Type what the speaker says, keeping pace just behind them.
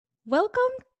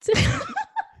Welcome to...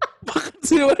 Bakit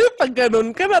siguro pag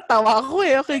ganun ka, natawa ko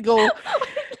eh. Okay, go.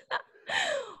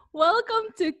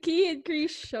 Welcome to Key and Chris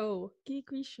Show. Key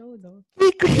Chris Show, no?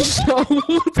 May Chris Show.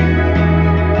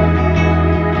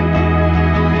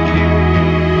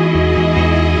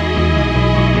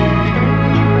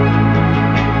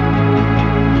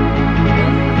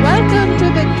 Welcome to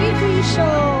the Kiki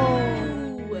Show!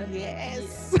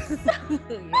 Yes!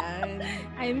 Yan.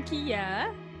 I'm Kia.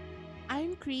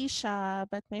 I'm Krisha,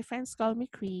 but my friends call me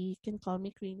Cree. Can call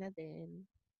me Cree na din.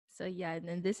 So yan,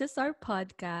 and this is our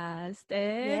podcast.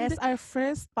 And Yes, our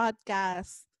first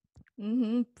podcast.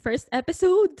 first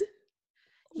episode.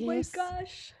 Oh my Yes.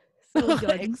 gosh. So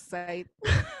yun. Excite.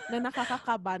 Na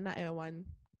nakakakaba na ewan.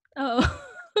 Oh.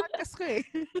 Podcast ko eh.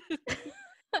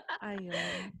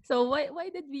 Ayun. So why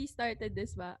did we started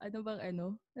this ba? Ano bang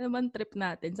ano? Ano man trip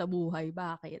natin sa buhay?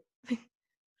 Bakit?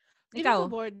 Ikaw.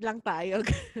 Bored lang tayo.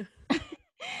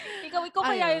 ikaw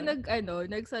kaya Ayun.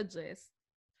 yung nag-suggest.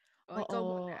 O, ikaw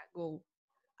muna. Go.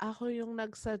 Ako yung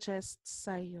nag-suggest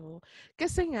sa'yo.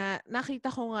 Kasi nga, nakita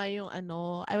ko nga yung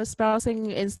I was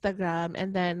browsing yung Instagram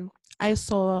and then I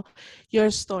saw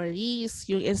your stories,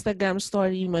 yung Instagram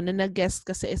story mo na nag-guest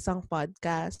ka sa isang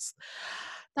podcast.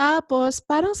 Tapos,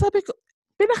 parang sabi ko,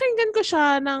 pinakinggan ko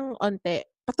siya ng onte.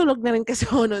 Patulog na rin kasi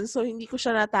ako nun, so hindi ko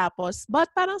siya natapos. But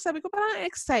parang sabi ko, parang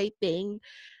exciting.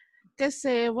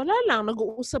 Kasi wala lang,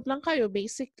 nag-uusap lang kayo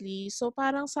basically. So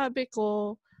parang sabi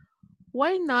ko,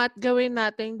 why not gawin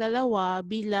nating dalawa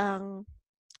bilang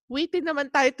waiting naman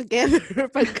tayo together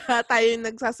pagka tayo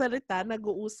nagsasalita,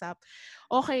 nag-uusap.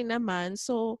 Okay naman.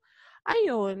 So,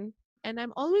 ayun. And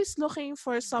I'm always looking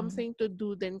for something to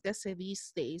do din kasi these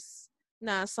days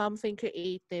na something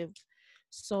creative.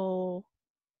 So,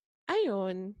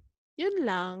 ayun. Yun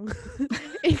lang.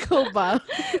 Ikaw ba?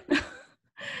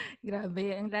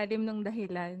 Grabe, ang lalim ng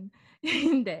dahilan.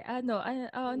 Hindi, ano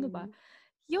ba?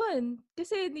 Yun,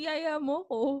 kasi niyaya mo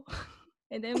ko.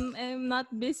 And I'm not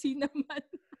busy naman.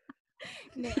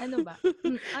 Hindi, ano ba?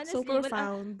 Honestly, So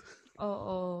profound.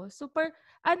 oo. Super,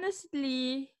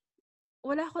 honestly,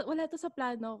 wala to sa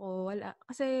plano ko. Wala.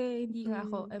 Kasi hindi nga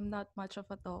ako, I'm not much of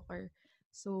a talker.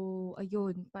 So,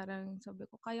 ayun, parang sabi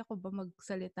ko, kaya ko ba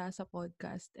magsalita sa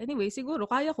podcast? Anyway, siguro,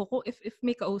 kaya ko kung if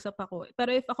may kausap ako.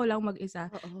 Pero if ako lang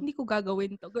mag-isa, hindi ko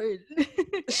gagawin to, girl.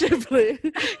 Siyempre,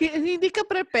 hindi ka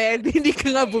prepared, hindi ka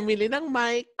nga bumili ng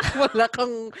mic,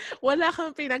 wala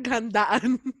kang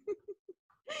pinaghandaan.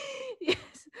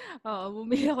 Yes. Oo,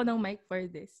 bumili ako ng mic for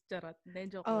this. Charot.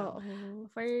 Hindi, joke lang.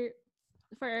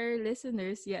 For our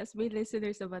listeners, yes, may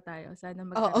listeners na ba tayo? Sana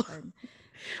magkaroon.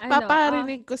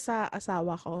 Paparinig ko sa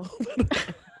asawa ko.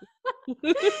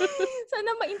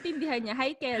 Sana maintindihan niya.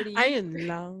 Hi, Kelly. Ayun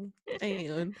lang.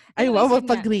 Ayun. Ay, wow,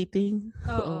 mapag-greeting.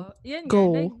 Oo. Yun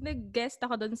Go. nga. Nag-guest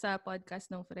ako dun sa podcast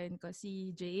ng friend ko,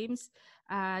 si James.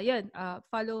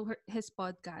 Follow his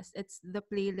podcast. It's The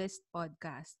Playlist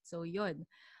Podcast. So, yun.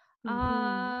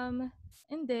 And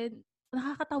then,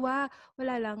 nakakatawa.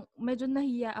 Wala lang. Medyo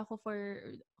nahiya ako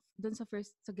dun sa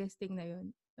guesting na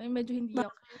yun. Medyo hindi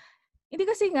ako. Hindi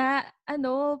kasi nga,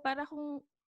 para kung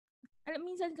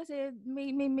minsan kasi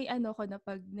may ko na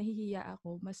pag nahihiya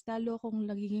ako, mas lalo akong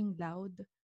nagiging loud.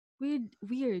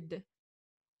 Weird.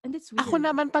 And it's weird. Ako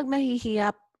naman pag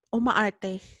nahihiya,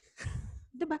 umaarte.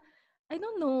 Diba? I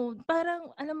don't know.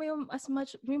 Parang, alam mo yung as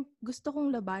much, gusto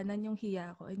kong labanan yung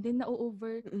hiya ko. And then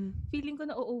feeling ko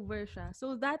na-over siya.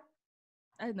 So that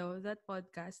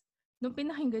podcast, nung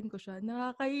pinakinggan ko siya,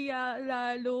 nakakahiya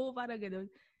lalo, parang gano'n.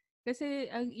 Kasi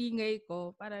ang ingay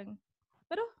ko, parang,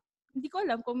 pero hindi ko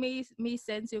alam kung may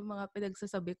sense yung mga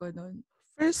pinagsasabi ko noon.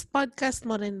 First podcast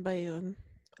mo rin ba yun?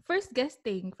 First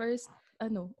guesting. First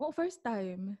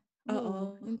time.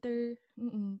 Oo.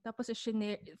 Tapos,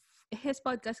 his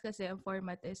podcast kasi, ang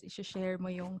format is, i-share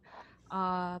mo yung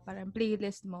parang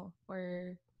playlist mo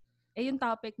for, yung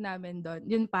topic namin doon.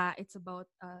 Yun pa, it's about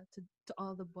to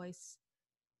all the boys,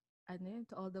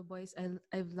 to all the boys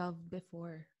I've loved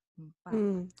before.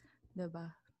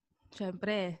 Diba?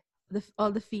 Siyempre,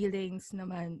 all the feelings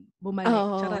naman, bumalik.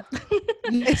 Charot.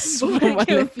 Yes,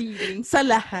 bumalik yung feelings. Sa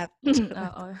lahat.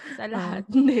 Oo, sa lahat.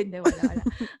 Hindi, wala.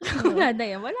 Wala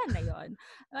na yun.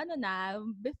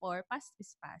 Before, past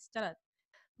is past. Charot.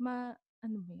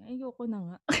 Ayoko na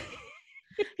nga.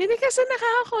 Hindi kasi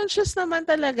nakaka-conscious naman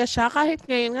talaga siya. Kahit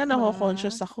ngayon nga,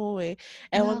 nako-conscious ako eh.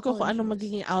 Ewan ko kung ano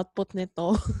magiging output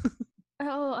nito.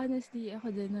 Oo, honestly, ako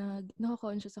din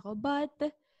nako-conscious ako. But,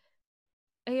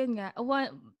 ayun nga,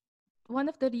 one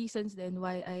of the reasons then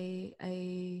why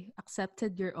I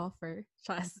accepted your offer.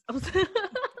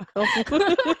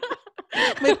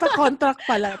 May pa-contract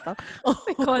pala to.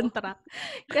 May contract.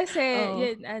 Kasi, Oo.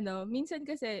 yun, minsan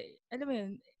kasi, alam mo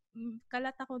yun,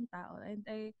 kalat akong tao. And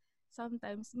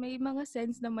sometimes, may mga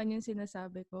sense naman yung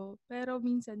sinasabi ko. Pero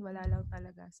minsan, wala lang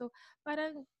talaga. So,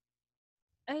 parang,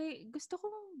 gusto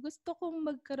kong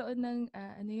magkaroon ng,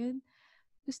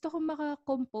 gusto kong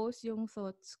maka-compose yung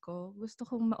thoughts ko. Gusto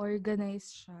kong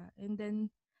ma-organize siya. And then,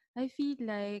 I feel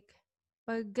like,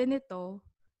 pag ganito,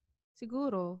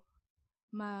 siguro,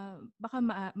 baka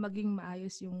maging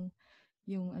maayos yung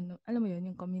alam mo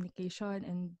yun, yung communication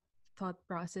and thought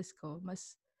process ko.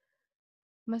 Mas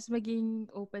maging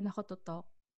open ako to talk.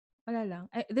 Wala lang.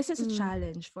 This is a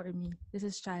challenge for me. This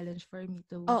is challenge for me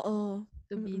Oo.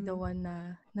 to be the one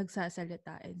na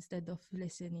nagsasalita instead of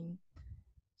listening.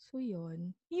 So,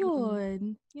 yun.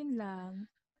 Yun. Yun lang.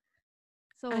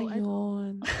 So,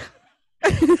 Ayun.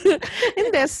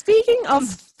 Hindi, speaking of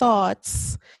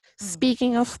thoughts,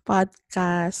 speaking of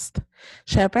podcast,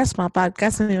 syempre sa mga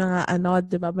podcast may mga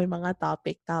di ba, may mga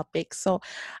topic. So,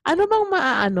 ano bang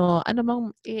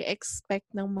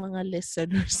i-expect ng mga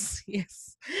listeners?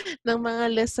 Yes. Ng mga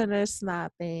listeners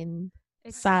natin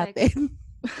sa atin.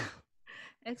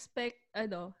 Expect,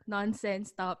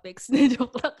 nonsense topics.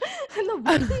 Joke lang. Ano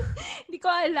ba? Hindi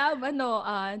ko alam,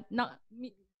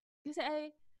 kasi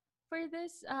for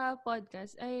this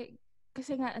podcast,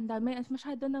 kasi nga,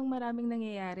 masyado nang maraming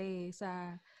nangyayari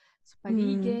sa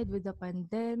paligid with the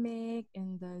pandemic,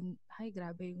 and then,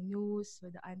 grabe yung news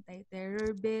with the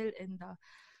anti-terror bill and the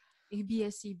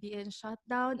ABS-CBN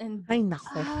shutdown, and Ay,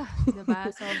 nako.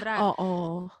 diba? Sobra.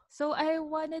 Oo. So, I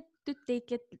wanted to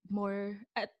take it more,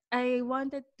 at I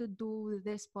wanted to do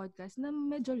this podcast na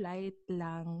medyo light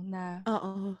lang, na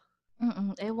Oo.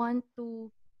 I want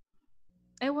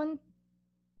I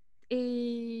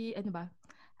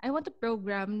want a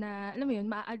program na, alam mo yun,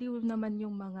 maaaliw naman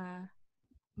yung mga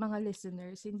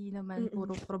listeners, hindi naman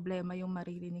puro problema yung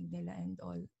maririnig nila and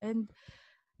all. And,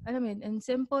 alam mo yun, and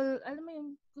simple, alam mo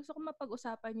yun, gusto ko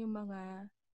mapag-usapan yung mga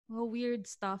weird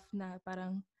stuff na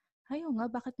parang, nga,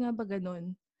 bakit nga ba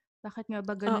ganun? Bakit nga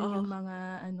ba ganun yung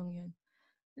mga, yun?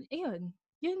 Ayun.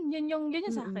 Yun yung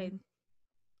sa akin.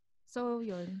 So,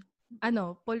 yun.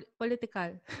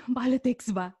 Political.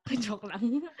 Politics ba? Joke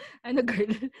lang.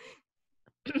 Girl?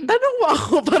 Tanong mo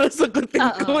ako para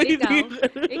sagutin ko.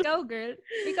 Ikaw, girl.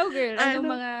 Anong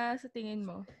mga sa tingin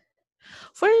mo?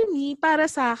 For me, para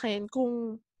sa akin,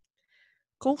 kung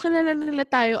kilala nila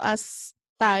tayo as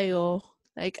tayo,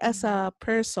 like as a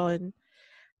person,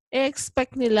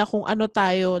 expect nila kung ano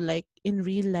tayo like in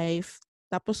real life.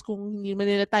 Tapos kung hindi man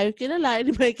nila tayo kilala,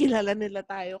 hindi ba kilala nila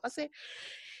tayo? Kasi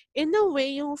in a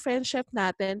way, yung friendship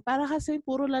natin, para kasi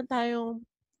puro lang tayong,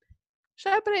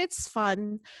 syempre it's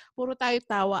fun. Puro tayo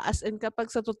tawa. As in,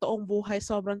 kapag sa totoong buhay,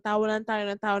 sobrang tawa lang tayo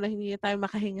ng tawa na hindi tayo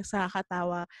makahinga sa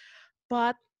katawa.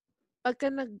 But,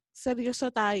 pagka nagseryoso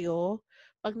tayo,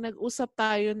 pag nag-usap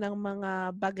tayo ng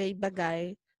mga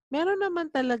bagay-bagay, meron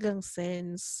naman talagang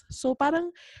sense. So,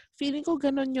 parang feeling ko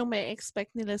ganun yung may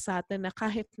expect nila sa atin, na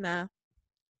kahit na,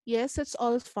 yes, it's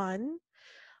all fun,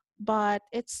 but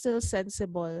it's still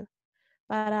sensible.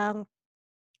 Parang,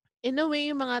 in a way,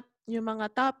 yung mga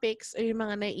topics o yung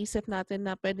mga naiisip natin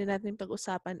na pwede natin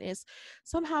pag-usapan is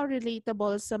somehow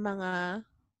relatable sa mga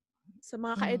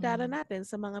kaedaran natin,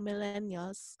 sa mga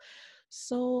millennials.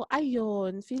 So,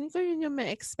 ayun. Feeling ko yun yung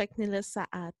ma-expect nila sa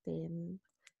atin.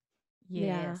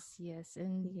 Yes, yeah. Yes.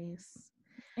 And yes.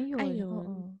 Ayun.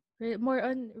 Oo. More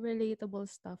on relatable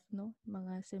stuff, no?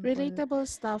 Mga simple. Relatable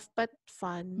stuff, but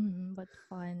fun. But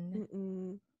fun.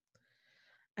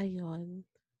 Ayun.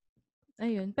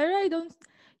 Pero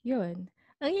yun.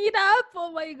 Ang hirap! Oh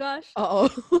my gosh! Oo.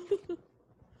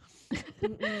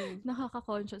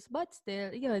 Nakaka-conscious. But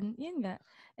still, yun nga.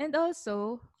 And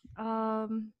also,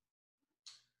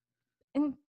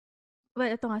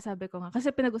 ito nga sabi ko nga.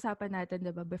 Kasi pinag-usapan natin,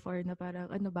 diba, before na parang,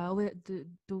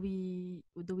 do we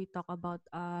talk about,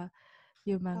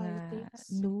 yung mga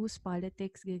news,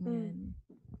 politics, ganyan.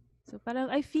 So, parang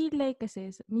I feel like kasi,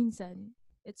 minsan,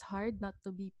 it's hard not to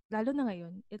be, lalo na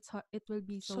ngayon, it will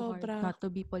be so hard not to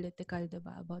be political,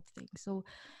 diba, about things. So,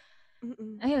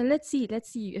 ayun, let's see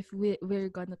if we're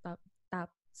gonna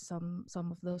tap some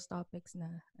of those topics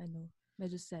na,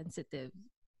 medyo sensitive.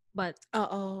 But,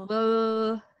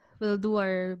 we'll do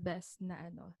our best na,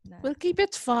 we'll keep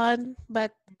it fun,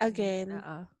 but again,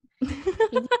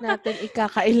 hindi natin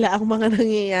ikakaila ang mga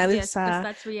nangyayari sa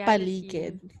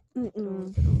paligid. True.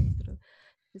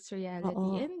 It's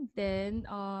reality. And then,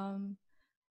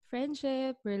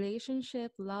 friendship,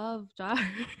 relationship, love, char.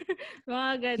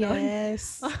 Mga ganon.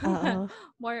 Yes.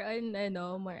 More on,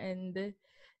 and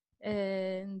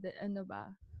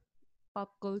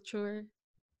pop culture.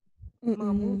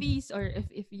 mga Mm. movies, or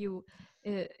if you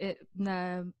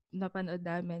na napanood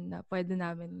namin na pwede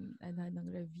namin ng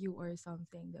review or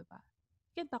something, diba?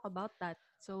 We can talk about that.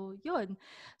 So, yun.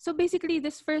 So, basically,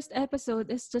 this first episode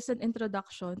is just an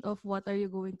introduction of what are you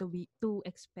going to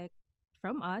expect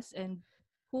from us, and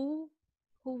who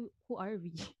who are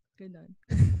we? Ganon.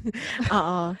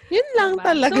 Oo. Yun lang Diba?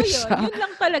 talaga So, yun. siya. Yun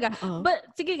lang talaga. Oo. But,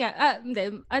 sige nga.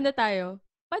 Hindi. Ano tayo?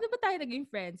 Paano ba tayo naging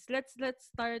friends? Let's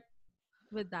start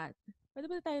with that. Paano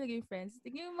ba tayo naging friends?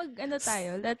 Tingin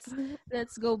tayo.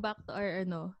 Let's go back to our,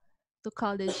 to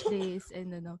college days and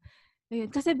Ayun.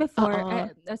 Kasi before,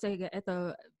 Oo. sige, ito,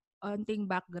 onting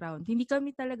background. Hindi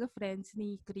kami talaga friends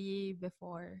ni Cree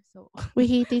before. So, We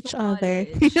hate each nung other.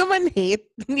 Hindi college. naman hate.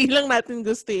 Hindi lang natin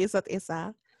gusto yung isa't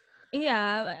isa.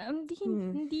 Yeah,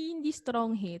 Hmm. hindi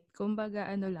strong hate. Kumbaga,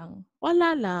 lang.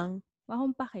 Wala lang.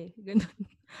 Akong pake. Ganun.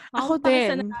 Ako Akong pake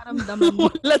sa din. nararamdaman mo.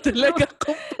 Wala talaga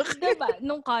akong Diba?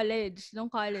 Nung college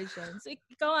yun. So,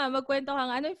 ikaw nga, magkwento ka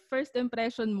nga, ano yung first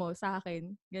impression mo sa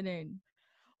akin? Ganun.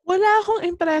 Wala akong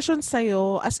impression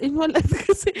sa'yo. As in, wala.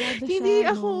 Kasi, Grabe hindi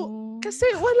siya, ako, no? kasi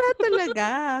wala talaga.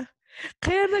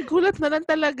 Kaya nagulat na lang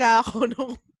talaga ako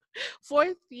nung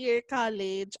 4th year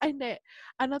college. Ay, hindi.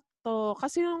 Ano to?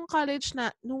 Kasi nung college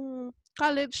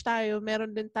tayo,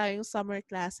 meron din tayong summer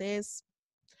classes.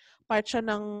 Part siya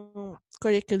ng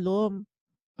curriculum.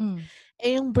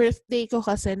 Yung birthday ko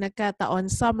kasi nagkataon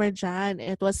summer dyan.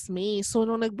 It was May. So,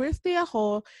 nung nag-birthday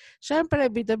ako, syempre,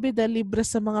 bida-bida, libre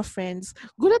sa mga friends.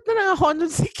 Gulat na lang ako,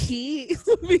 andun si Ki.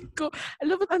 Sabi ko,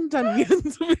 alam mo, andyan yun.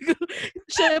 Sabi ko,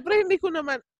 syempre, hindi ko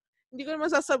naman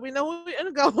sasabihin na, uy, ano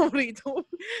gawin mo rito?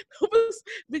 Tapos,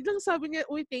 biglang sabi niya,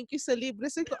 uy, thank you sa libre.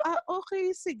 Sabi ko,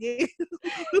 okay, sige.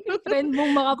 Yung friend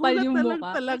mong makapal Gulat yung na lang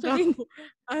mukha. talaga Actually, ako.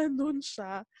 Andun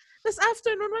siya. Tapos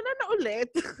afternoon, wala na ulit.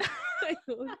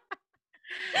 Ayun.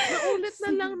 Naulit na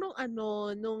lang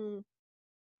nung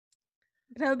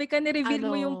grabe ka, ni-reveal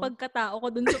mo yung pagkatao ko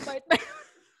dun sa part na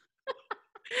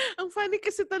ang funny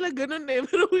kasi talaga nun eh.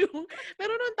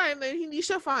 Pero nung time na yun, hindi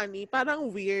siya funny. Parang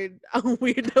weird. Ang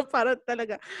weird na parang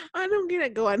talaga, anong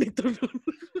ginagawa nito nun?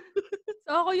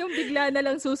 So, ako yung bigla na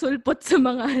lang susulpot sa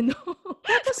mga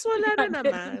Tapos wala na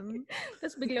naman.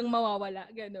 Tapos biglang mawawala.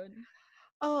 Ganon.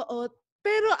 Oo.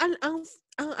 Pero ang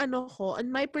on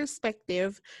my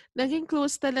perspective, naging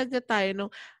close talaga tayo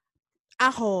nung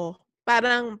ako,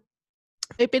 parang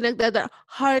may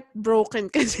heartbroken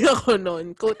kasi ako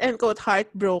noon. Quote and quote,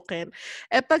 heartbroken.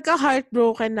 Pagka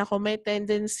heartbroken ako, may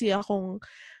tendency akong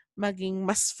maging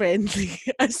mas friendly.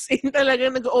 As in,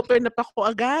 talagang nag-open up ako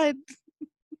agad.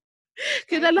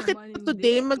 Kilala kita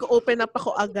today, mag-open up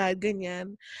ako agad,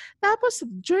 ganyan. Tapos,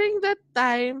 during that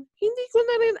time, hindi ko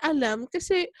na rin alam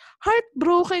kasi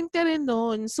heartbroken ka rin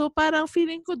noon. So, parang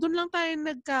feeling ko, doon lang tayo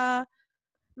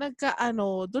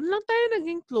doon lang tayo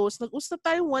naging close. Nag-usap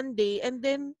tayo one day and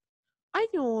then,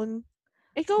 ayun.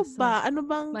 Ikaw ba? Ano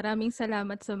bang... Maraming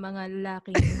salamat sa mga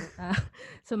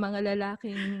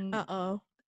lalaking Oo.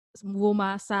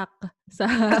 bumasak sa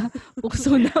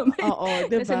puso namin. Oo,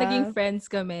 diba? Kasi naging friends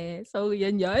kami. So,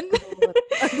 yan.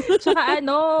 Tsaka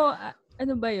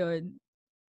ano ba yun?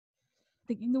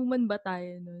 Nag-inuman ba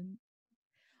tayo nun?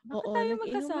 Bakit Oo, tayo nag-inuman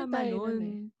magkasama tayo nun?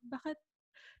 eh. Bakit?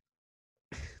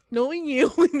 Knowing you,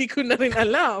 hindi ko na rin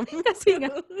alam.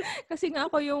 kasi nga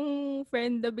ako yung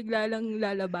friend na bigla lang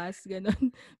lalabas, ganon.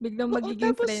 Biglang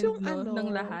magiging tapos friend, yung ng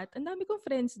lahat. Ang dami kong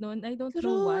friends nun. I don't Pero,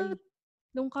 know why.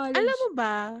 Nung college. alam mo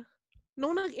ba,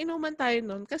 nung nag-inuman tayo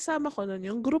nun, kasama ko nun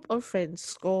yung group of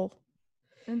friends ko.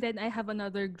 And then I have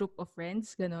another group of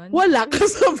friends, ganon. Wala,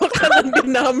 kasama ka lang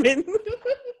din namin.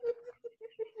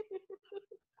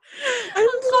 Ang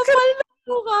kapal na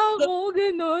mukha ko,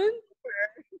 ganon.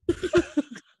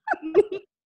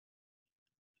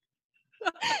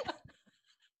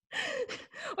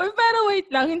 Pero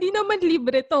wait lang, hindi naman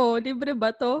libre to. Libre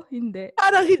ba to? Hindi.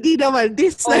 Parang hindi naman.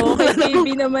 This time. Okay,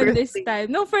 maybe naman this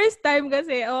time. No, first time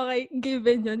kasi, okay,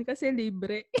 given yun kasi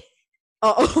libre.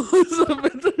 Oo.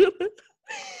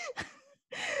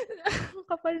 Ang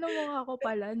kapal ng mukha ko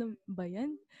pala. Ano ba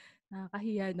yan?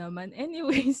 Nakakahiya naman.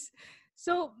 Anyways,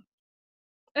 so,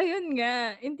 ayun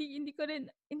nga, hindi ko rin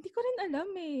alam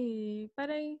eh.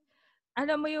 Parang,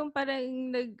 alam mo yung parang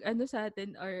nag-ano sa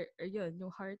atin or yun,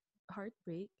 yung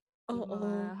heartbreak. Yung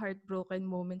mga heartbroken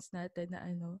moments natin na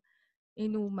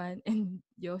inuman and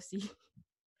Yossi.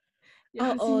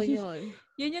 Oo, yun.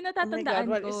 Yun yung natatandaan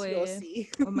ko eh. Yossi?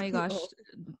 Oh my gosh.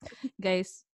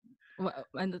 Guys,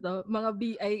 mga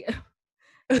BI.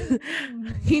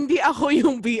 Hindi ako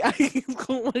yung BI.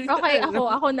 Okay,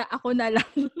 ako na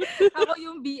lang. Ako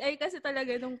yung BI kasi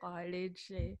talaga nung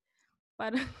college eh.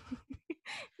 Parang,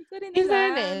 hindi ko rin In alam.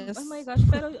 Oh fairness. my gosh,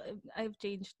 pero I've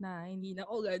changed na. Hindi na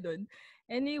ako ganun.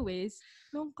 Anyways,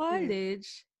 nung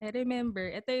college, I remember,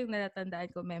 ito yung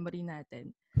natatandaan ko, memory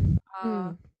natin.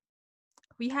 Mm.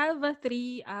 We have a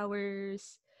 3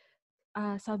 hours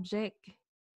subject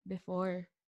before.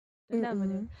 Tanda mo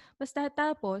din. Mm-mm. Basta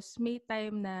tapos, may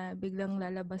time na biglang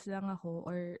lalabas lang ako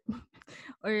or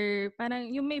or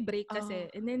parang yung may break kasi.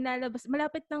 Oh. And then lalabas,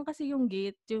 malapit lang kasi yung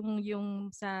gate,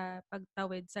 yung sa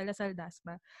pagtawid, sa Lasal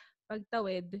Dasma.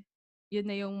 Pagtawid, yun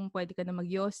na yung pwede ka na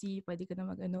mag-yosi, pwede ka na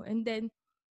mag-ano. And then,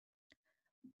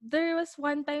 there was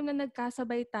one time na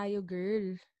nagkasabay tayo,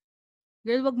 girl.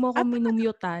 Girl, wag mo akong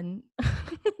minumutan.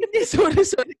 Hindi, sorry.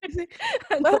 Kasi,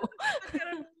 ano? bakit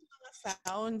nagkaroon ng mga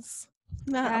sounds?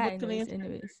 Naabot ko na yung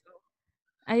Anyways.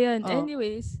 Ayun, Oh.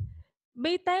 anyways.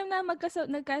 May time na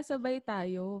nagkasabay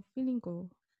tayo, feeling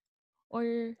ko. Or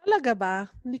Talaga ba?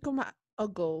 Hindi ko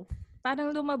go.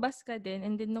 parang lumabas ka din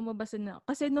and then lumabas na.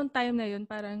 Kasi nung time na yun,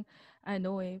 parang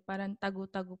parang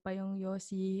tago-tago pa yung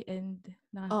Yossi and Oo.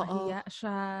 nakakahiya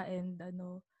siya and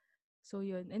ano. So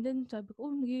yun. And then sabi ko,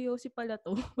 nag-Yossi pala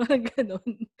to. Parang ganon.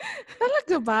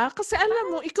 Talaga ba? Kasi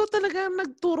alam mo, ikaw talaga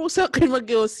nagturo sa akin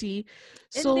mag-Yossi.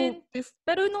 And then, So,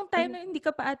 pero nung time na hindi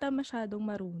ka pa ata masyadong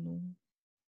marunong.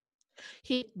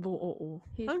 Hitbo, oo.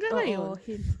 Hanggang ngayon.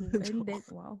 Hinbo. And then,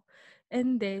 wow.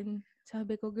 And then,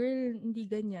 sabi ko, girl, hindi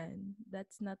ganyan.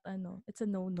 That's not, it's a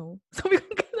no-no. Sabi ko,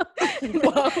 gano'n.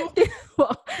 Wow.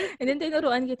 Wow. And then,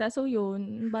 tinuruan kita. So,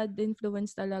 yun, bad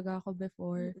influence talaga ako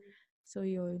before. So,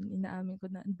 yun, inaamin ko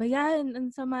na. Bayan,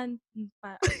 ang sama,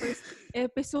 first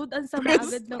episode, ang sama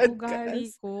agad ng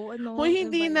ugali ko. Hoy,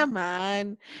 hindi Bayan. naman.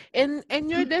 In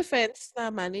your defense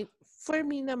naman, for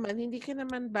me naman, hindi ka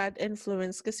naman bad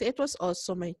influence kasi it was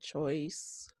also my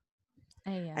choice.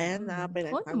 Ayan na, Naman,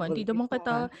 pinagtanggol di naman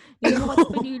ito. kita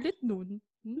pinilit nun.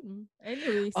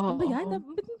 Anyways, Oo. bayan, ba't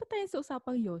pa tayo sa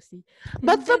usapang Yossi?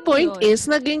 But the point is,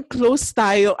 naging close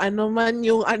tayo, ano man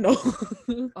yung ano.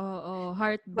 Oo,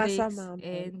 heartbreaks Masama man.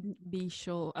 and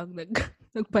bisyo ang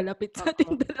nagpalapit sa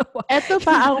ating dalawa. Ito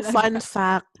pa ang fun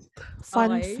fact.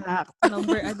 Okay.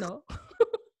 Number ano?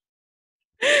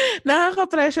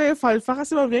 Nakaka-pressure yung fun fact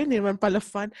kasi mamaya hindi naman pala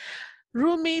fun.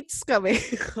 Roommates kami.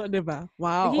 O, diba?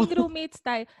 Wow. Naging roommates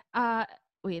tayo.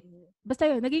 Wait. Basta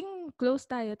yun, naging close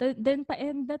tayo. Then,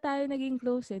 pa-end na tayo naging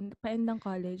close pa-end ng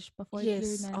college, pa-4th year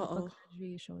Yes, na oo.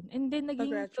 pag-graduation. And then, naging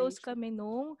close Pag-graduation. kami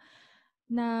nung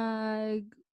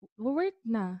nag-work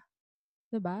na.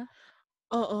 Diba?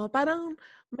 Oo, parang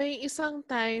may isang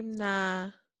time na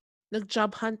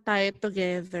nag-job hunt tayo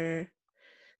together.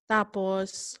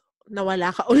 Tapos, nawala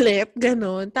ka ulit,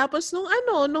 ganun. Tapos, nung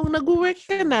nag-work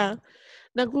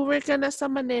ka na sa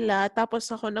Manila,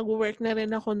 tapos ako, nag-work na rin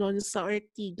ako noon sa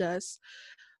Ortigas.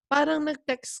 Parang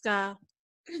nag-text ka,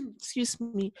 excuse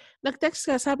me, nag-text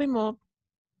ka, sabi mo,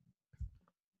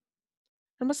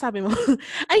 ano sabi mo?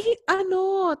 Ay,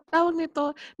 tawag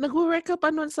nito, nag-work ka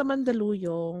pa noon sa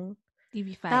Mandaluyong.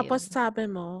 TV5. Tapos sabi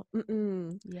mo,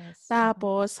 Yes.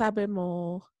 Tapos sabi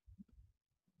mo,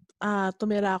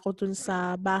 tumira ako dun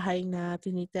sa bahay na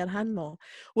tinitirhan mo.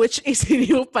 Which is, hindi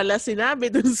mo pala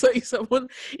sinabi dun sa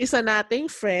isa nating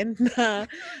friend na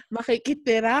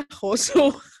makikitira ko.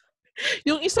 So,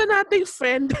 yung isa nating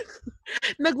friend,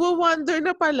 nagwo-wonder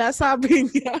na pala, sabi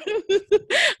niya,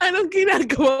 anong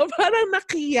ginagawa? Parang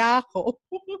nakiya ko.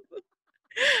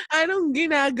 Anong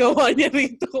ginagawa niya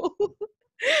rito?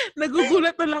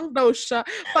 Nagugulat na lang daw siya.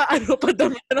 Paano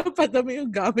padami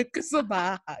yung gamit ko sa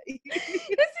bahay.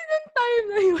 Kasi nung time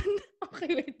na yun, okay,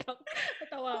 wait lang.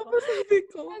 Natawa ako. Sabi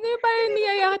ko, Parang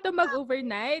niyaya kita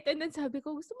mag-overnight. And then sabi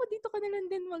ko, gusto mo dito ka na lang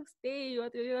din magstay.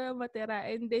 Matira.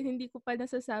 And then hindi ko pa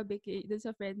nasasabi dun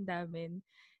sa friend namin.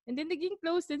 And then naging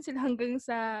close din sila hanggang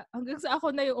sa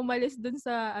ako na yung umalis dun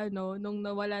sa nung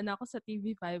nawala na ako sa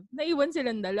TV5. Naiwan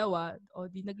silang dalawa. O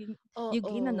di naging, you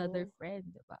gain another friend,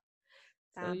 diba?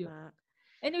 So, yun. tama.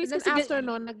 Anyways, And then kasi after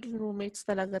noon, naging roommates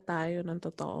talaga tayo ng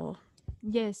totoo.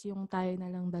 yes, yung tayo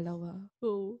na lang dalawa.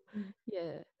 So,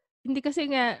 yeah. Hindi kasi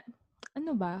nga,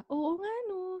 ano ba? Oo nga,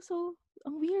 no. So,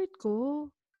 ang weird ko.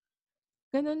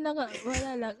 Ganun lang,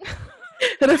 wala lang.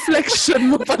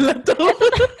 Reflection mo pala to.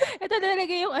 ito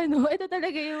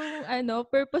talaga yung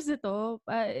purpose nito.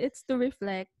 It's to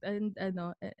reflect and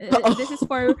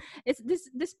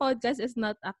this podcast is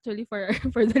not actually for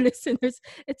the listeners.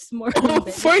 It's more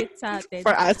benefit sa atin.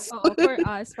 For us. Oo, for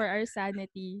us, for our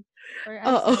sanity. For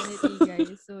our sanity,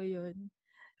 guys. So, yun.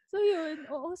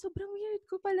 Oo, sobrang weird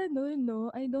ko pala nun,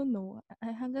 no? I don't know.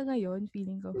 Hanggang ngayon,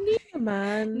 feeling ko. Hindi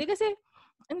naman.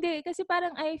 Hindi, kasi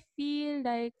parang I feel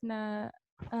like na,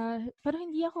 parang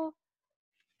hindi ako,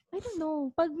 I don't know,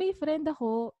 pag may friend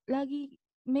ako, lagi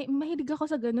mahilig ako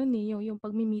sa ganun eh, yung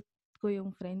pag-meet ko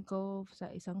yung friend ko sa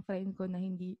isang friend ko na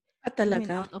hindi, I mean,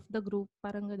 Talaga? out of the group,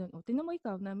 parang ganun. O, tingnan mo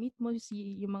ikaw, na-meet mo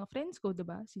yung mga friends ko,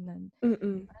 diba? Si Nan,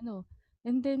 Mm. ano.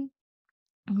 And then,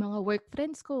 yung mga work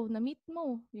friends ko, na-meet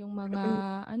mo. Yung mga,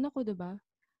 Mm. ano ko, diba?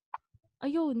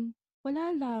 Ayun,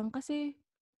 wala lang. Kasi,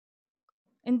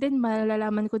 and then,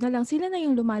 malalaman ko na lang, sila na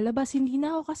yung lumalabas, hindi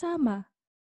na ako kasama.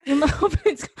 Yung mga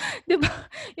friends ko, diba?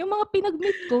 Yung mga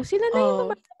pinag-meet ko, sila na yung Oh.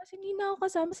 lumalabas, hindi na ako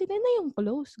kasama, sila na yung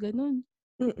close, ganun.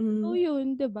 So, Mm. yun,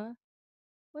 diba?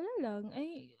 Wala lang.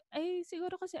 Ay,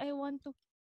 siguro kasi I want to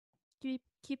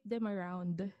keep them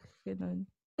around. Ganun.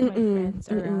 My Mm. friends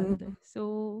Mm. around. So,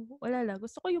 wala lang.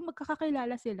 Gusto ko yung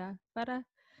magkakakilala sila para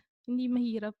hindi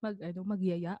mahirap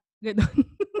magyaya. Ganun.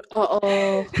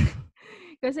 Oo.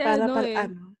 Kasi Para ano eh,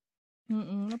 ano?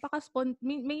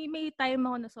 may time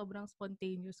ako na sobrang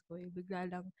spontaneous ko eh. Bigla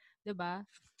lang, 'di ba?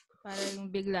 Parang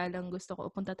bigla lang gusto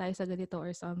ko punta tayo sa ganito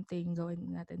or something,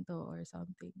 gawin natin to or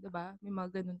something, 'di ba? May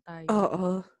mga ganun tayo Oo.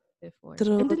 before.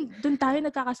 And True. dun tayo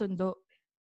nagkakasundo.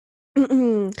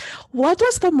 Mm. What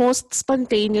was the most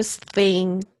spontaneous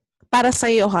thing para sa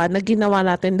iyo na ginawa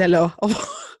natin dalawa?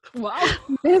 Wow!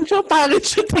 Medyo pangit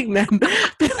siya tingnan.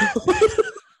 Pero,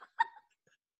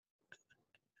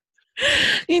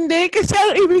 hindi, kasi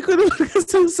ang ibig ko naman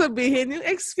kasang sabihin, yung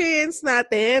experience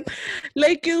natin,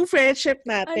 like yung friendship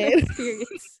Ano natin.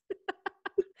 experience?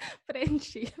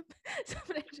 Friendship. Sa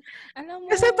friendship. Alam mo,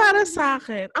 Kasi para sa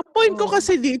akin, ang point ko oh.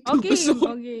 kasi dito, gusto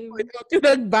ko Game. point out yung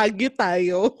nag-Baguio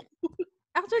tayo.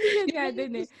 Actually, yun Yun nga yung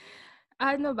din eh.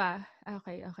 Ano ba?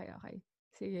 Okay.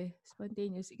 Sige,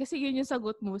 spontaneous. Kasi yun yung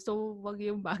sagot mo, so wag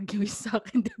yung Baguio sa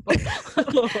akin, di ba?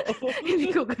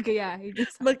 Hindi ko gagayahin yung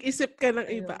sa Mag-isip ka ng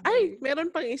iba. ayun. Ay, meron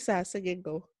pang isa. Sige,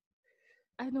 go.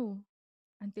 Ano?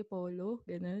 Antipolo?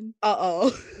 Ganun.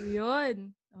 Oo. Yun.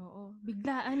 Oo.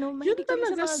 Bigla, Yun mahilig kami sa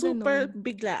talaga mga super ganun.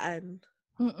 biglaan.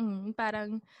 Parang,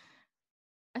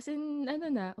 as in,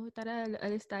 tara,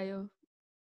 alis tayo.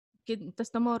 Tapos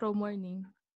tomorrow morning,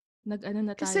 nag-ano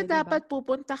na Kasi tayo, di ba? dapat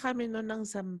pupunta kami noon ng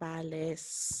Zambales.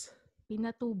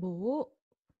 Pinatubo.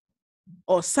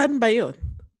 O, saan ba yun?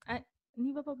 Ay,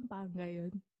 hindi ba Pampanga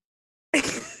yun?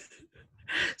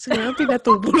 So, ngayon,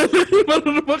 pinatubo na lang.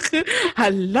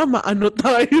 Hala, maano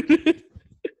tayo.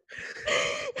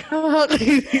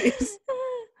 Nakakainis.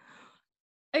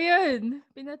 Ayun,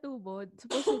 pinatubo.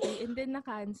 Supposedly, and then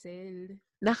na-cancel.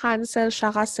 Na-cancel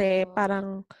siya kasi Oo. parang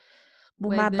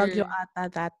bumabagyo Weather. ata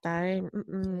that time.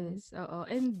 Yes, oo.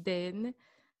 And then,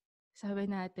 sabi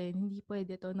natin, hindi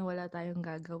pwede to na wala tayong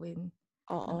gagawin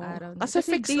ng Oo. araw na. Kasi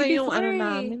Kasi fix na yung ano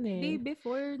namin day eh.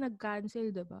 before,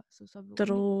 nag-cancel, diba? So, sabi ko, hindi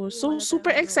True. pwede, So, wala tayong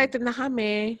super gagawin. excited na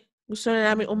kami. Gusto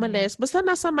na namin Mm-mm. umalis. Basta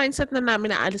nasa mindset na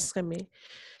namin na alis kami.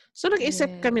 So,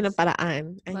 nag-isip kami ng Yes. paraan.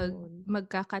 Ayun.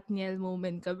 Magka-Katniel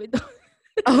moment kami doon.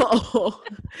 Oo.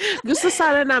 Gusto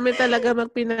sana namin talaga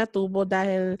magpinatubo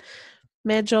dahil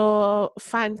medyo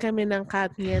fan kami ng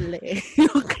Katniel eh.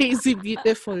 Yung Crazy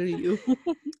Beautiful You.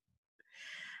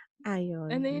 Ano yung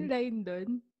Ayun. line doon?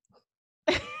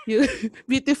 Yung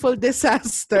Beautiful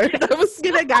Disaster. Tapos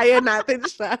ginagaya natin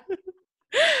siya.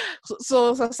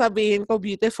 So, sasabihin ko,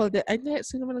 beautiful. Ay, hindi.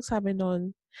 Sino man nagsabi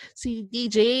nun? Si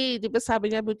DJ. Di ba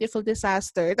sabi niya, beautiful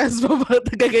disaster? Tapos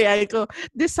gagayahin ko,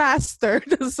 disaster.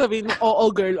 Tapos sabihin mo, oo,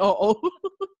 girl, oo.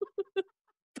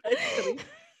 Type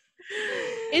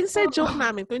 3. Inside joke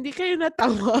namin. Kung hindi kayo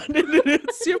natawa,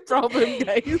 it's your problem,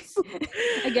 guys.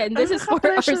 Again, this Ang is for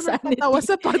our nakapressure magpatawa sanity.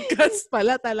 sa podcast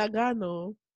pala talaga,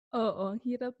 no? Oo,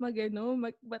 hirap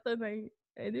magbato ng,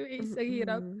 anyways, ang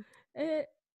hirap. Mm-mm.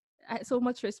 So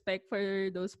much respect for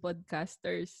those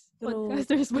podcasters. True.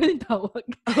 Podcasters ba yung tawag?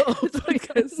 Oo, So,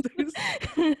 podcasters.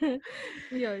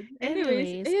 yun.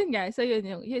 Anyways, Anyways. ayun nga. So,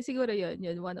 siguro yun,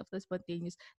 one of the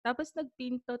spontaneous. Tapos,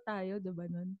 nagpinto tayo, diba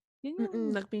nun? Yun yung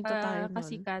Nagpinto tayo nun.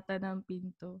 kasikatan ng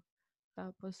pinto.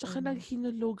 Tapos, Tsaka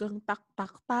naghinulugang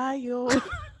tak-tak tayo.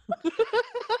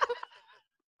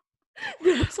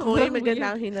 diba, Hoy, sobrang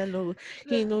maganda weird. ang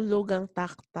hinulugang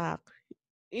tak-tak.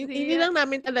 Hindi Kaya, lang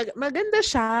namin talaga, maganda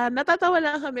siya. Natatawa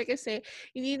lang kami kasi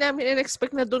hindi namin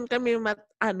in-expect na doon kami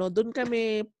doon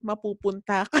kami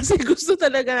mapupunta kasi gusto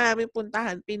talaga namin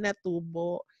puntahan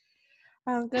Pinatubo.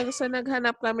 Hanggang sa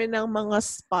naghanap kami ng mga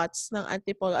spots ng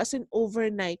Antipolo. As in,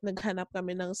 overnight, naghanap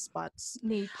kami ng spots.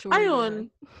 nature,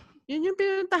 Ayun, gano'n. yun yung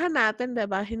pinuntahan natin,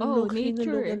 diba? Oh, nature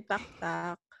Hinulugan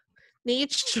tak-tak.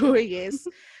 Nature, yes.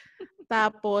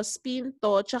 Tapos,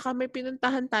 Pinto, tsaka may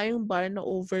pinuntahan tayong bar na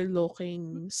overlooking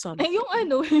Ay, yung something. yung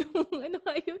ano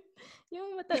nga yun?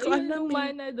 Hindi ko Yung alam luma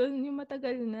eh. na doon, yung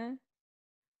matagal na.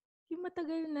 Yung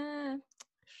matagal na.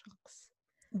 Shucks.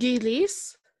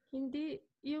 Gilis? Hindi,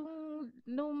 yung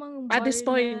lumang bar Addis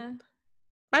Point. na.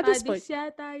 Paddy's Paddy's Point.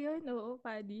 yata yun. Oo,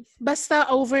 Paddy's.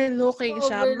 Basta overlooking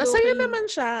siya. Masaya Overlooking. naman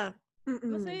siya.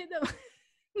 Masaya naman.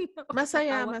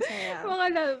 Masaya, Nakakatawa. masaya.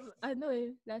 Mga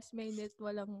last minute,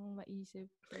 walang maisip.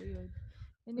 So, yun.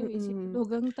 Anyway, si Mm-mm.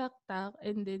 Lugang Tak-Tak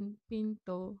and then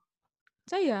Pinto.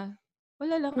 Saya.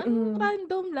 Wala lang. Ang Mm-mm.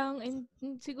 random lang. And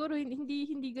siguro hindi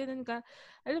ganun ka,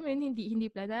 alam mo yun, hindi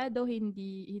planado,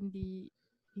 hindi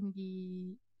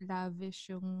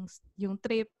lavish yung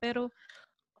trip. Pero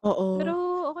Oo.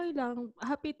 okay lang.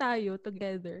 Happy tayo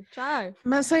together. Char.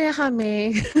 Masaya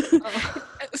kami. Oo.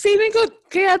 Feeling ko,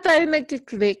 kaya tayo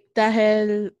nagkiklik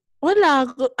dahil wala,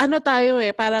 tayo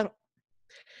parang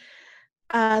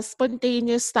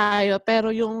spontaneous tayo,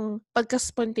 pero yung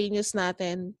pagka-spontaneous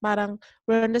natin, parang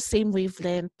we're on the same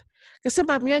wavelength. Kasi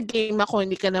mamaya game ako,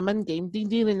 hindi ka naman game,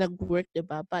 hindi rin nag-work,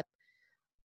 diba? But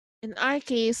in our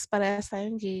case, parehas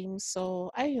tayong game.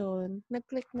 So, ayun,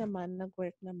 nag-click naman,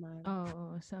 nag-work naman.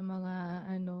 Oo, sa mga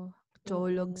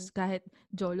jologs, kahit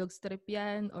jologs trip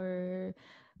yan or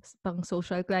pang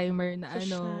social climber na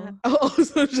Oo,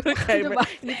 social climber. diba?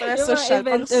 Hindi pala Yung mga social,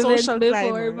 pang event social before,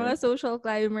 climber. mga social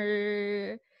climber,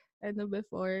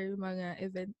 before, mga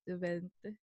event,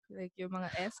 like yung mga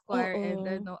Esquire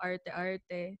and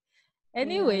arte-arte.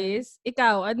 Anyways,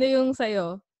 ikaw, ano yung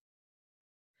sayo?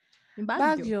 Yung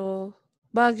Baguio.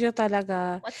 Baguio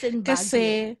talaga. What's in Baguio?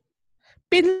 Kasi,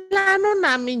 pinlano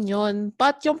namin yon.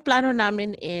 But yung plano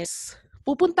namin is,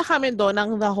 pupunta kami doon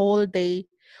ng the whole day.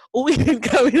 Uwi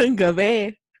kami ng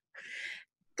gabi.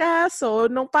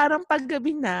 Kaso, nung parang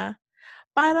paggabi na,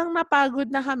 parang napagod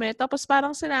na kami. Tapos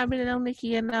parang sinabi na lang ni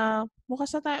Kian na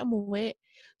bukas na tayo umuwi.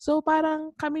 So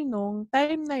parang kami nung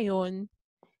time na yon,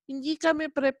 hindi kami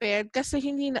prepared kasi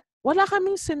wala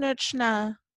kaming sinearch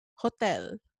na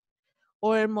hotel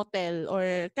or motel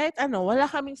or kahit ano.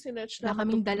 Wala kaming sinearch na Wala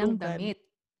kaming dalang matutulugan. damit.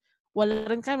 Wala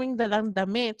rin kaming dalang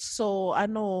damit. So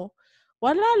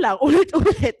wala lang.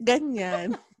 Ulit-ulit.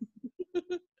 Ganyan.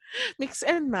 Mix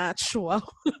and match. Wow.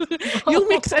 Yung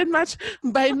mix and match,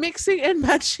 by mixing and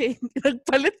matching,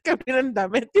 nagpalit kami ng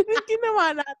damit. Yun yung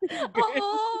ginawa natin, girl.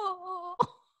 Oo.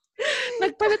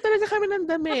 Nagpalit talaga kami ng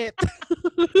damit.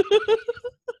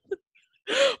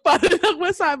 Para lang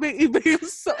masabing iba yung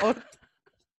suot.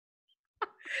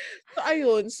 So,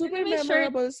 ayun. Super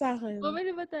memorable sa akin.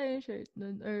 Bumili ba tayo ng shirt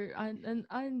nun? Or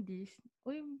undies?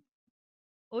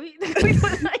 Uy,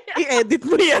 I-edit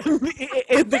mo yan.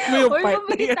 I-edit mo yung part na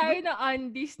bumili yan. tayo ng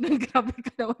undies. Grabe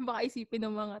ka naman. Baka isipin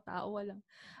ng mga tao. Walang,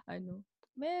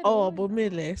 meron. Oo,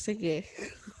 bumili. Sige.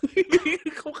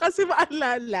 Kung kasi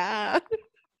maalala.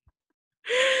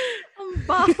 Ang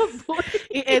baboy.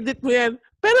 I-edit mo yan.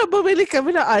 Pero bumili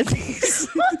kami ng undies.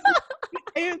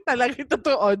 Ayun talaga yung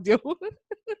totoo audio.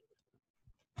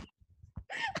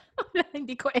 Wala,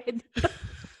 hindi ko edit.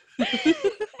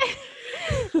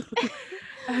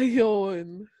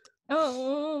 Ayun.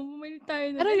 Oo, bumili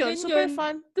tayo. Pero yun, super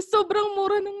fun. Tapos sobrang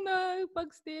mura nung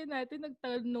pag-stay natin.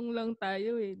 Nagtanong lang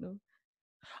tayo no?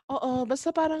 Oo,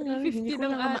 basta parang hindi ko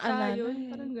lang maalala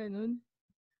yun. Parang ganun.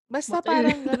 Basta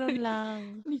parang ganun lang.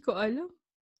 Hindi ko alam.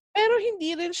 Pero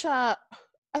hindi rin siya,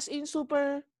 as in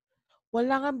super,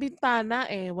 wala nga bintana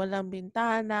Walang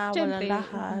bintana, Siyempre, walang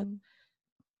lahat.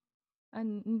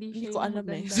 Hindi ko siya alam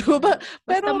maganda.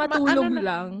 pero matulog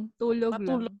lang. Tulog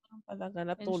lang talaga.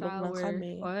 Natulog lang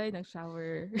kami. Oy,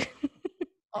 nag-shower.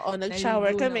 Oo,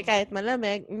 nag-shower kami kahit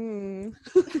malamig.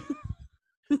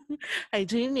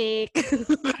 Hygienic.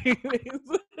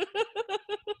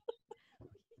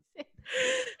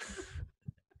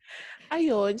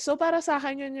 Ayun. So, para sa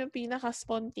akin yun yung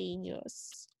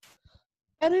pinaka-spontaneous.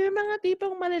 Pero yung mga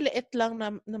tipong maliliit lang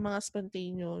na mga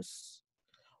spontaneous,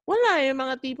 wala. Yung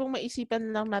mga tipong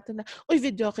maisipan lang natin na, uy,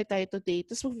 videoke tayo today.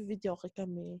 Tapos mag-videoke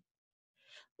kami.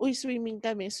 Uy, swimming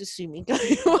kami. Swimming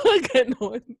kami. Mga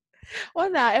ganon.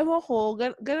 Wala. Ewan ko.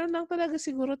 Ganon lang talaga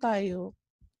siguro tayo.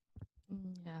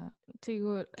 Yeah.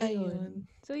 Siguro. Ayun.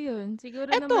 So, yun.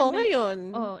 Siguro eto, naman. Ngayon.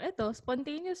 Eto.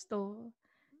 Spontaneous to.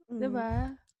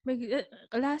 Diba?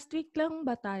 Last week lang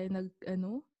ba tayo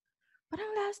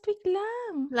Parang last week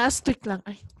lang. Last week lang.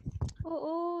 Ay.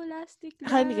 Oo, last week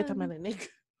lang. Hindi kita marinig.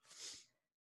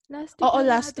 Last week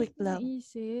last week lang.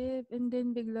 Naisip. And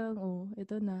then biglang,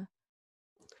 ito na.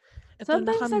 Ito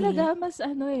Sometimes na kami. talaga,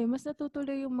 mas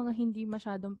natutuloy yung mga hindi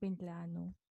masyadong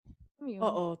pinplano.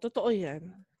 Oo, totoo yan.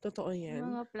 Totoo yan.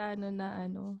 Mga plano na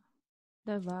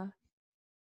diba?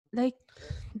 Like,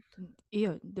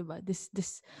 yun, diba? This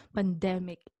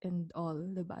pandemic and all,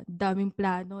 diba? Daming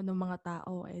plano ng mga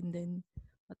tao and then,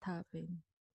 what happened?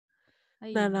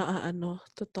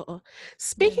 Totoo.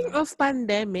 Speaking of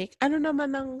pandemic, ano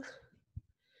naman ang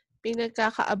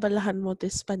pinagkakaabalahan mo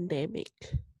this pandemic?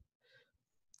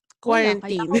 Wala,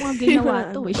 kaya quarantine. ako nga ginawa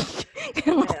to eh.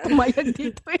 Kaya nga ako pumayag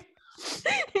dito eh.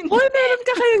 Uy, meron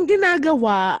ka kayang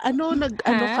ginagawa. Ano Ha?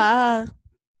 ka?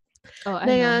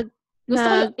 Ano? Gusto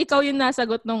ko ikaw yung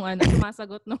nasagot nung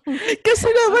sumasagot nung... Kasi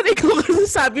naman ikaw kasi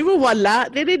sabi mo wala.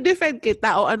 Nire-defend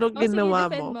kita o anong ginawa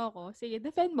sige, defend mo. mo ako. Sige,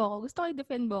 defend mo ako. Gusto ko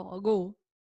i-defend mo ako. Go.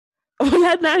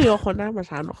 Wala na, ayoko na.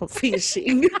 Masyado ko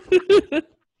fishing.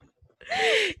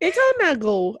 Ikaw na,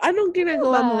 go. Anong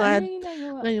ginagawa mo nga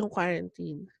ngayong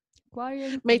quarantine?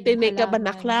 May tinig ka ba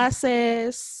na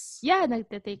classes? Yeah,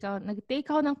 nag-take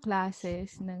ako ng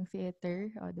classes ng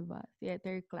theater. O, diba?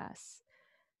 Theater class.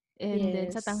 And then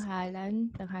sa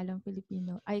tanghalang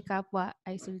Filipino, ay kapwa,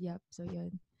 ay sulyap. So,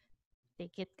 yun.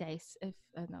 Take it, guys. If,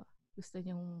 gusto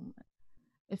nyong,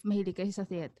 if mahilig kayo sa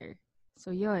theater. So,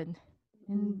 yun.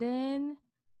 And then,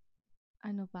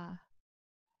 ano pa?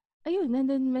 Ayun,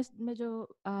 nandun medyo,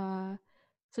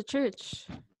 sa church.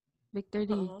 Victor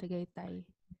Lee, Tagaytay.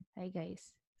 Hi,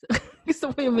 guys. Gusto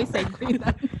mo yung may segue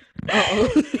na? Oo.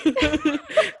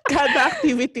 Kada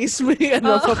activities mo yung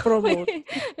pa-promote.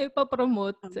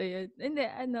 Pa-promote. So, yun. Hindi,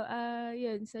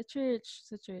 yun, sa church.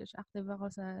 Active ako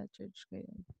sa church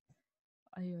ngayon.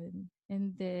 Ayun.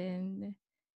 And then,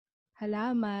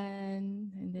 halaman.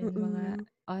 And then, mga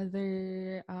other,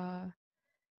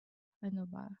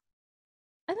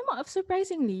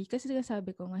 surprisingly, kasi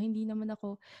sabi ko nga, hindi naman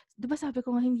ako, di ba sabi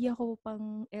ko nga, hindi ako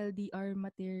pang LDR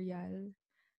material.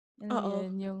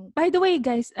 By the way,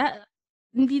 guys,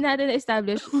 hindi natin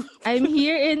na-establish, I'm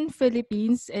here in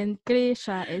Philippines and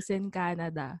Krisha is in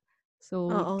Canada. So,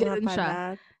 ganun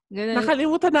siya. Ganun.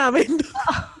 Nakalimutan namin.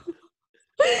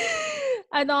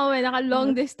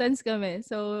 Naka-long distance kami.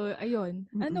 So, ayun.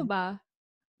 Ano ba?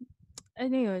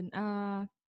 Ano yun?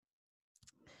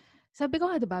 Sabi ko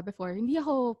nga, diba, before, hindi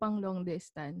ako pang long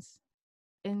distance.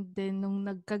 And then, nung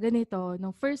nagkaganito,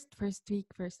 nung first week,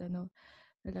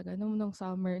 talaga, nung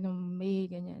summer, nung May,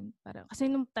 ganyan. Parang, kasi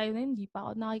nung time na yun, hindi pa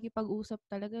ako nakikipag-usap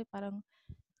talaga. Parang,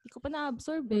 hindi ko pa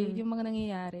na-absorb yung mga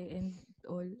nangyayari and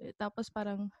all. Tapos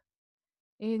parang,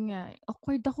 ayun nga,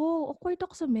 awkward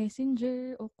ako sa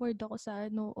messenger, awkward ako sa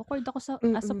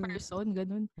as a person,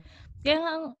 ganun. Kaya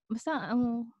nga, basta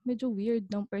ang medyo weird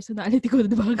ng personality ko,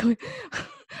 diba?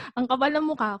 Ang kapal ng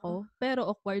mukha ko, pero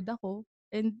awkward ako,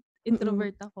 and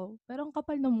introvert ako, pero ang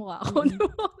kapal ng mukha ko.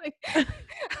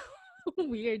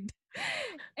 Weird.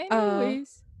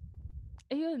 Anyways,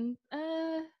 ayun,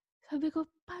 sabi ko,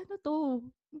 paano to?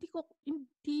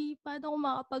 Paano ako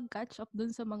makapag-catch up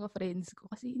dun sa mga friends ko?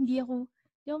 Kasi hindi ako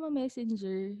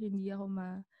ma-messenger, hindi ako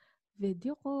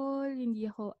ma-video call,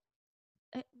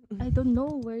 I don't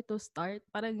know where to start.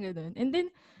 Parang gano'n. And then,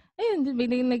 ayun,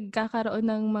 biglang nagkakaroon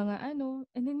ng mga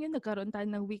and then yun, nagkaroon tayo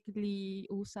ng weekly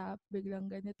usap, biglang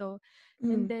ganito.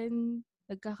 And then,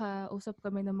 nagkakausap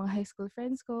kami ng mga high school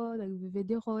friends ko,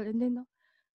 nag-video call, and then,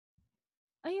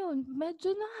 ayun,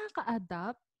 medyo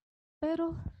nakaka-adapt,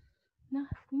 pero,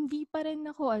 hindi pa rin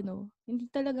ako, hindi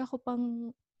talaga ako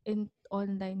pang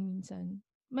online minsan.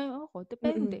 May ako,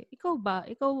 depende. Ikaw ba?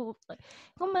 Ikaw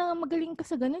magaling ka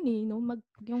sa ganun eh, no?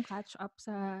 Yung catch up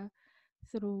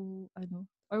through,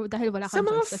 or dahil wala kang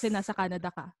choice kasi nasa Canada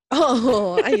ka.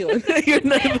 Oo, ayun. Ayun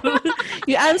na.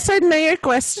 You answered na your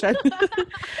question.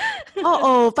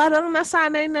 Oo, parang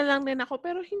nasanay na lang din ako.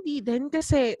 Pero hindi din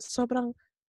kasi sobrang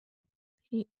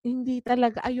hindi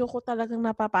talaga, ayoko talagang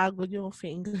napapagod yung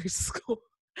fingers ko.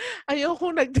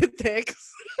 Ayoko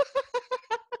nagde-text.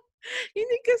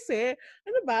 Hindi kasi,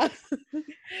 ano ba?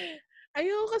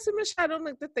 Ayoko kasi masyadong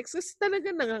nagte-text kasi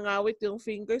talaga nangangawit yung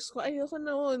fingers ko. Ayoko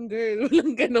noon, girl.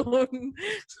 Walang ganon.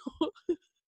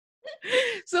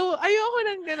 So ayoko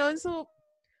ng ganon. So,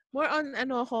 more on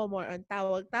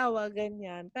tawag-tawag,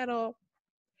 ganyan. Pero,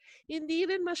 hindi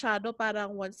rin masyado,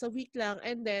 parang once a week lang.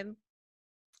 And then,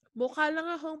 mukha lang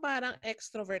akong parang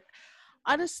extrovert.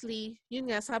 Honestly,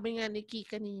 yun nga, sabi nga ni Ki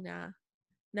kanina,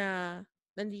 na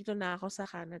nandito na ako sa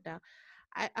Canada.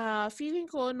 Feeling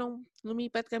ko, nung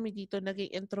lumipat kami dito,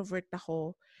 naging introvert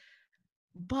ako.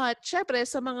 But, syempre,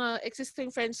 sa mga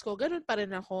existing friends ko, ganun pa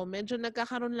rin ako. Medyo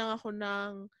nagkakaroon lang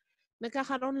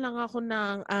ako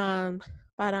ng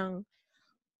parang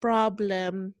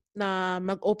problem na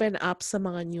mag-open up sa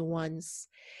mga new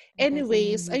ones.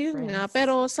 Anyways, ayun nga.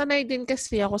 Pero sanay din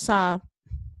kasi ako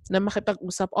na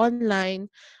makipag-usap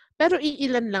online. Pero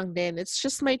iilan lang din. It's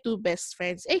just my 2 best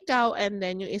friends. Ikaw, and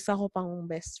then yung isa ko pang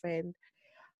best friend.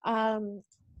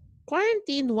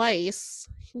 Quarantine-wise,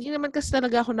 hindi naman kasi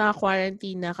talaga ako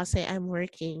naka-quarantine na kasi I'm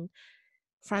working.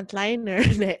 Frontliner,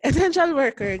 essential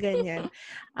worker, ganyan.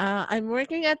 I'm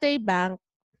working at a bank.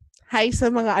 Hi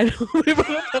sa mga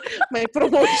may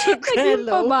promotion ka. Naging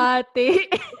pabati.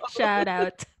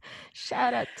 Shout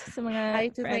Shout out sa mga Hi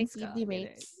to my friends ko.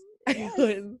 teammates. Yes.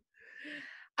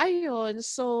 Ayun.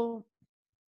 So,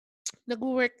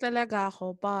 nag-work talaga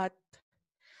ako, but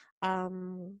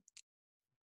um,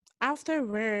 after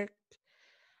work,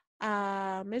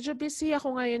 medyo busy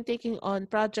ako ngayon taking on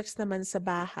projects naman sa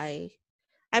bahay.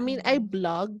 I mean, I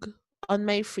blog on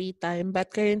my free time, but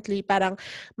currently parang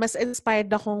mas inspired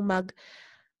akong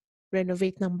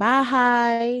mag-renovate ng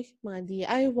bahay, mga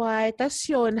DIY, tas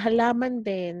yun, halaman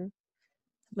din.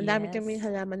 Madami kaming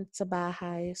Yes. halaman sa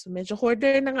bahay. So, medyo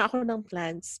hoarder na nga ako ng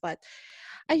plants. But,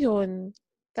 ayun,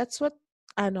 that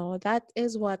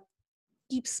is what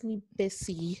keeps me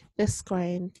busy this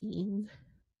quarantine.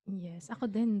 Yes.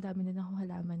 Ako din. Dami din akong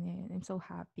halaman ngayon. I'm so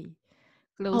happy.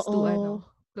 Close to Oo.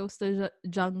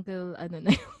 jungle,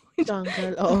 na yung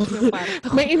Jungle, oo. yung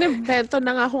kwarto. May inimbento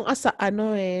na nga akong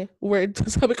word.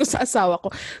 Sabi ko sa asawa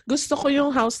ko, gusto ko yung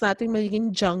house natin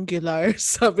magiging jungular.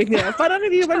 Sabi niya, parang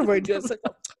hindi naman word yun.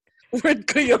 Word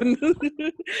ko yun.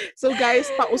 So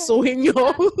guys, pausuhin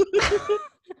nyo.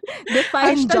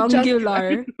 Define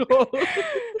jungular.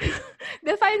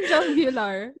 Define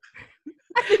jungular.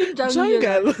 Ano yung jungular?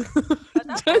 Jungle.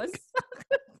 Tapos?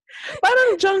 Parang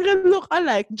jungle look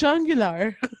alike.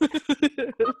 Jungular.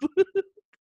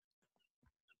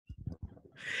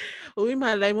 Uy,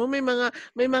 malay mo, may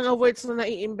mga words na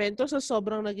naiimbento sa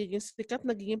sobrang nagiging sikat,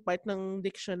 nagiging part ng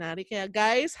dictionary. Kaya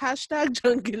guys,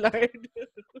 #jungular.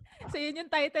 So yun yung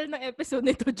title ng episode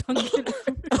nito, jungular.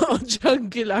 Oo,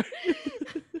 jungular.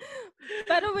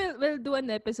 Pero we'll do an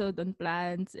episode on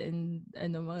plants and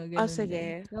mga ganun.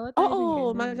 Sige. So,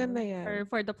 Oo, maganda yan.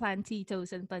 For the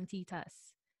plantitos and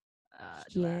plantitas.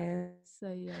 Yes.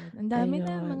 So, yun. Ang dami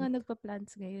na mga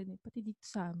nagpa-plants ngayon. Pati dito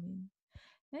sa amin.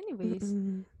 Anyways,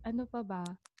 ano pa ba?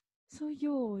 So,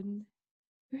 yun.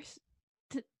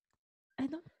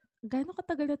 Gano'ng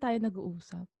katagal na tayo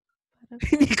nag-uusap?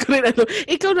 Hindi ko rin alam.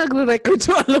 Ikaw nagre-record,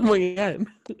 so alam mo yan.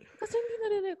 Kasi hindi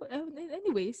na-record.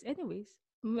 Anyways.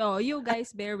 Oh, you guys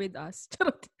bear with us.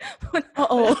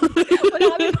 Oo. Wala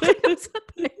kami pakialam sa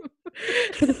time.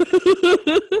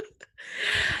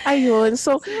 Ayun.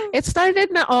 So, it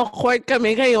started na awkward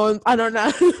kami ngayon.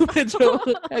 Medyo.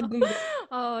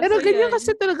 Pero so ganyan yan.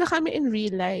 kasi talaga kami in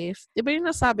real life. Di ba yung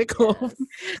nasabi ko? Yes.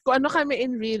 Kung ano kami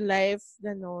in real life,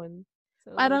 ganon.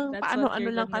 So, parang that's paano-ano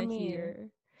lang gonna kami. Hear.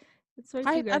 That's what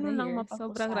Kahit you're ano gonna lang hear. mapag-usapan.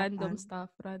 Sobrang random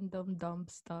stuff. Random dumb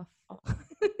stuff.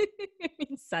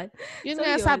 Minsan. Yun So,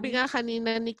 nga, sabi nga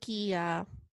kanina ni Kia,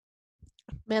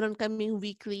 meron kaming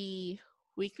weekly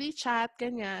chat,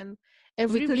 ganyan.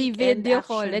 Every weekly weekend, video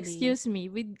actually. call. Excuse me.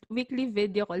 With weekly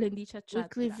video call, hindi siya chat.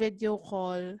 Weekly video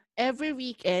call. Every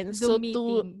weekend. Zoom so,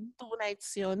 meeting. two nights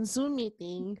yun. Zoom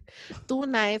meeting. 2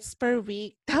 nights per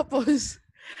week. Tapos,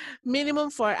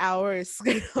 minimum 4 hours.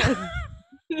 Ganon.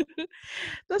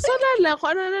 Tapos wala lang.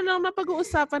 Kung ano na lang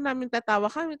napag-uusapan namin,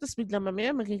 tatawa kami. Tapos bigla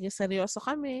mamaya, magiging seryoso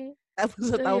kami. Tapos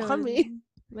natawa kami.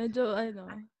 Medyo,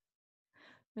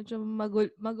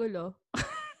 magulo.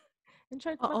 In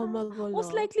short, magulo.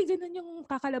 Most likely, ganun yung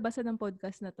kakalabasan ng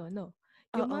podcast na to, no?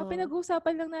 Yung mga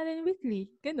pinag-uusapan lang natin weekly.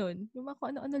 Ganun. Yung mga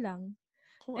kung ano-ano lang.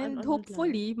 And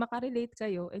hopefully, makarelate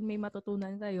kayo and may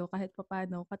matutunan kayo kahit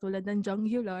papano, katulad ng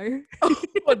jungular.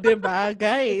 Diba,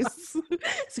 guys?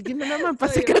 Sige na naman,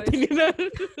 pasikatin na.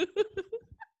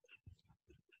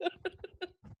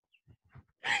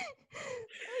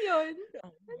 Ayun.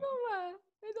 Ano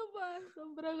ba?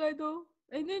 Sobrang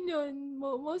And then yun,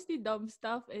 mostly dumb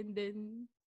stuff and then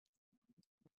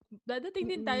dadating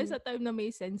din tayo sa time na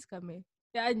may sense kami.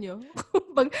 Kayaan nyo.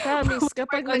 Promise,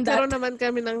 kapag nagkaroon naman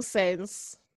kami ng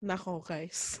sense, nako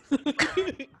guys.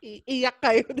 Iiyak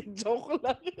kayo, joke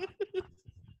lang.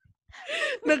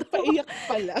 Nagpaiyak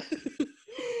pala.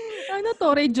 Ano to,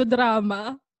 radio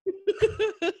drama?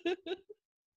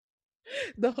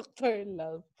 Dr.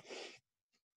 Love.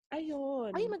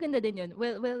 Ayun. Ay, maganda din yun.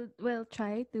 We'll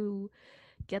try to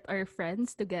get our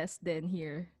friends to guest then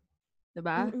here.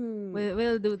 Diba?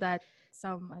 We'll do that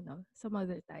some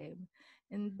other time.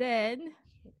 And then,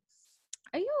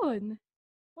 ayun.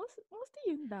 Mostly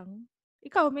yun lang.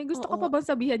 Ikaw, may gusto ka pa bang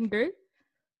sabihan, girl?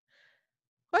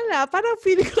 Wala. Parang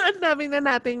feeling ko ang daming na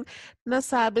nating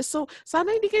nasabi. So,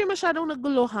 sana hindi kayo masyadong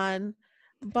naguluhan.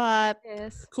 But,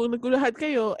 kung naguluhan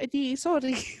kayo, edi,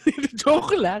 sorry.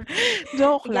 Joke lang.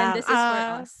 Again, this is for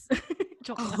us.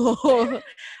 Joke lang.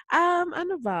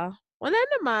 Ano ba? Wala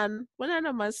naman.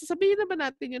 Sasabihin na ba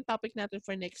natin yung topic natin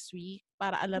for next week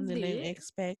para alam nila yung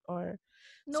expect or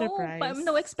surprise?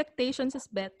 No expectations is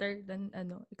better than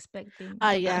expecting.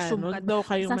 Ayan. Huwag daw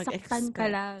kayong mag-expect. Sasaktan ka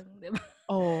lang. Diba?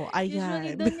 Ayan.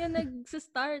 Usually, doon yan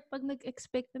nag-start pag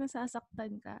nag-expect na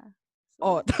nasasaktan ka.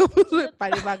 Oh, tapos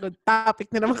panibagong topic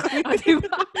na naman kami.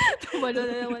 Diba? Tumalo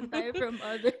na naman tayo from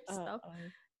other stuff.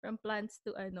 From plans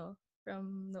to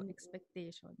from no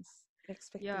expectations.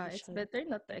 Yeah, it's better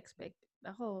not to expect.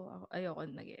 Ako ayoko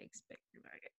nag-expect.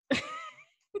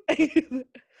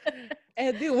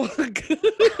 Di wag.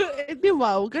 Di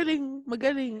wow,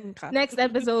 magaling ka. Next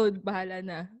episode, bahala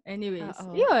na. Anyways,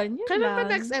 yun Kailan ba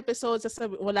lang. next episode?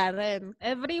 Wala rin.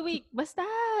 Every week. Basta,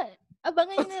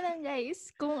 abangan nyo na lang, guys.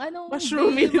 Kung anong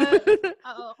Mushrooming.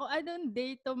 kung anong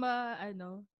day to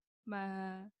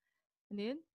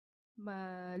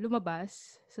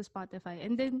lumabas sa Spotify.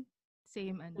 And then,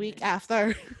 same week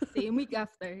after. Same week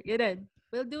after. Ganun.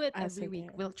 We'll do it every week.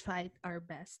 We'll try our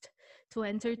best to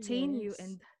entertain you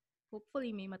and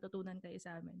hopefully may matutunan kayo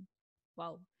sa amin.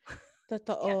 Wow.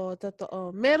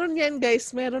 Totoo. Meron yan,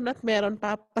 guys. Meron at meron.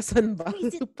 Papasan ba?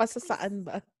 Pasasaan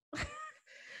ba?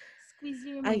 Squeeze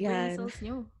your brain cells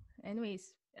nyo.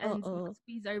 Anyways, and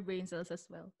squeeze our brain cells as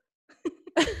well.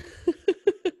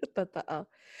 Totoo.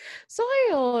 So,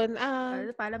 ngayon,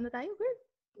 paalam na tayo, girl.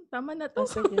 Tama na to.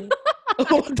 Sige.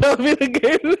 Dami na,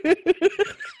 girl.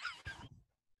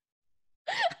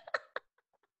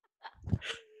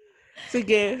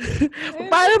 Sige.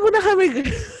 Paalam mo na kami,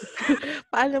 guys.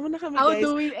 How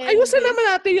do we end ayusin naman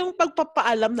natin yung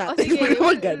pagpapaalam natin. Sige,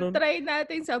 try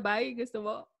natin sabay. Gusto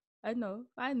mo?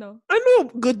 Paano?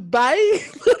 Goodbye?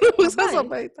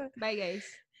 Magsasabay tayo. Bye, guys.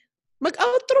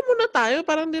 Mag-outro muna tayo.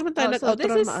 Parang hindi naman tayo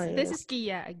nag-outro na maayos. This is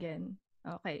Kia again.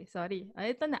 Okay, sorry.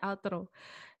 Ito na outro.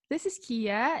 This is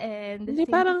Kia and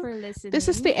thank you for listening. This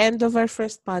is the end of our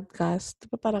first podcast.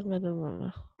 Parang gano'n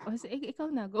mga. Ikaw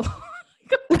na, go.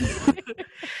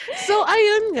 So,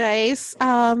 ayun guys.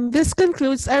 This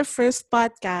concludes our first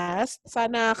podcast.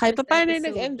 Sana kahit pa paano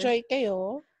nag-enjoy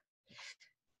kayo.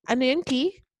 Ano yun,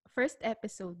 Ki? First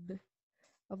episode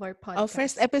of our podcast.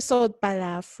 First episode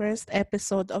pala. First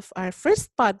episode of our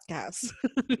first podcast.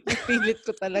 Pilit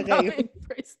ko talaga yun.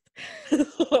 First.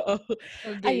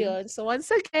 Okay. Ayun. So,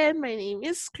 once again, my name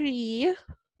is Cree.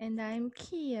 And I'm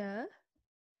Kia.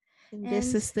 And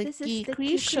this is the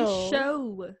Kikri Show.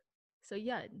 So,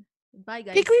 yan. Bye,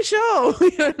 guys. Kikri Show!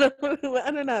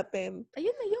 Ano natin?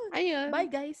 Ayun na yun. Ayun.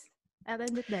 Bye, guys. I'll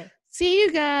end it there. See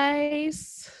you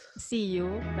guys. See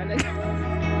you. Talaga.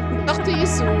 Talk to you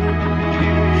soon.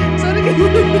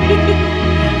 Sorry.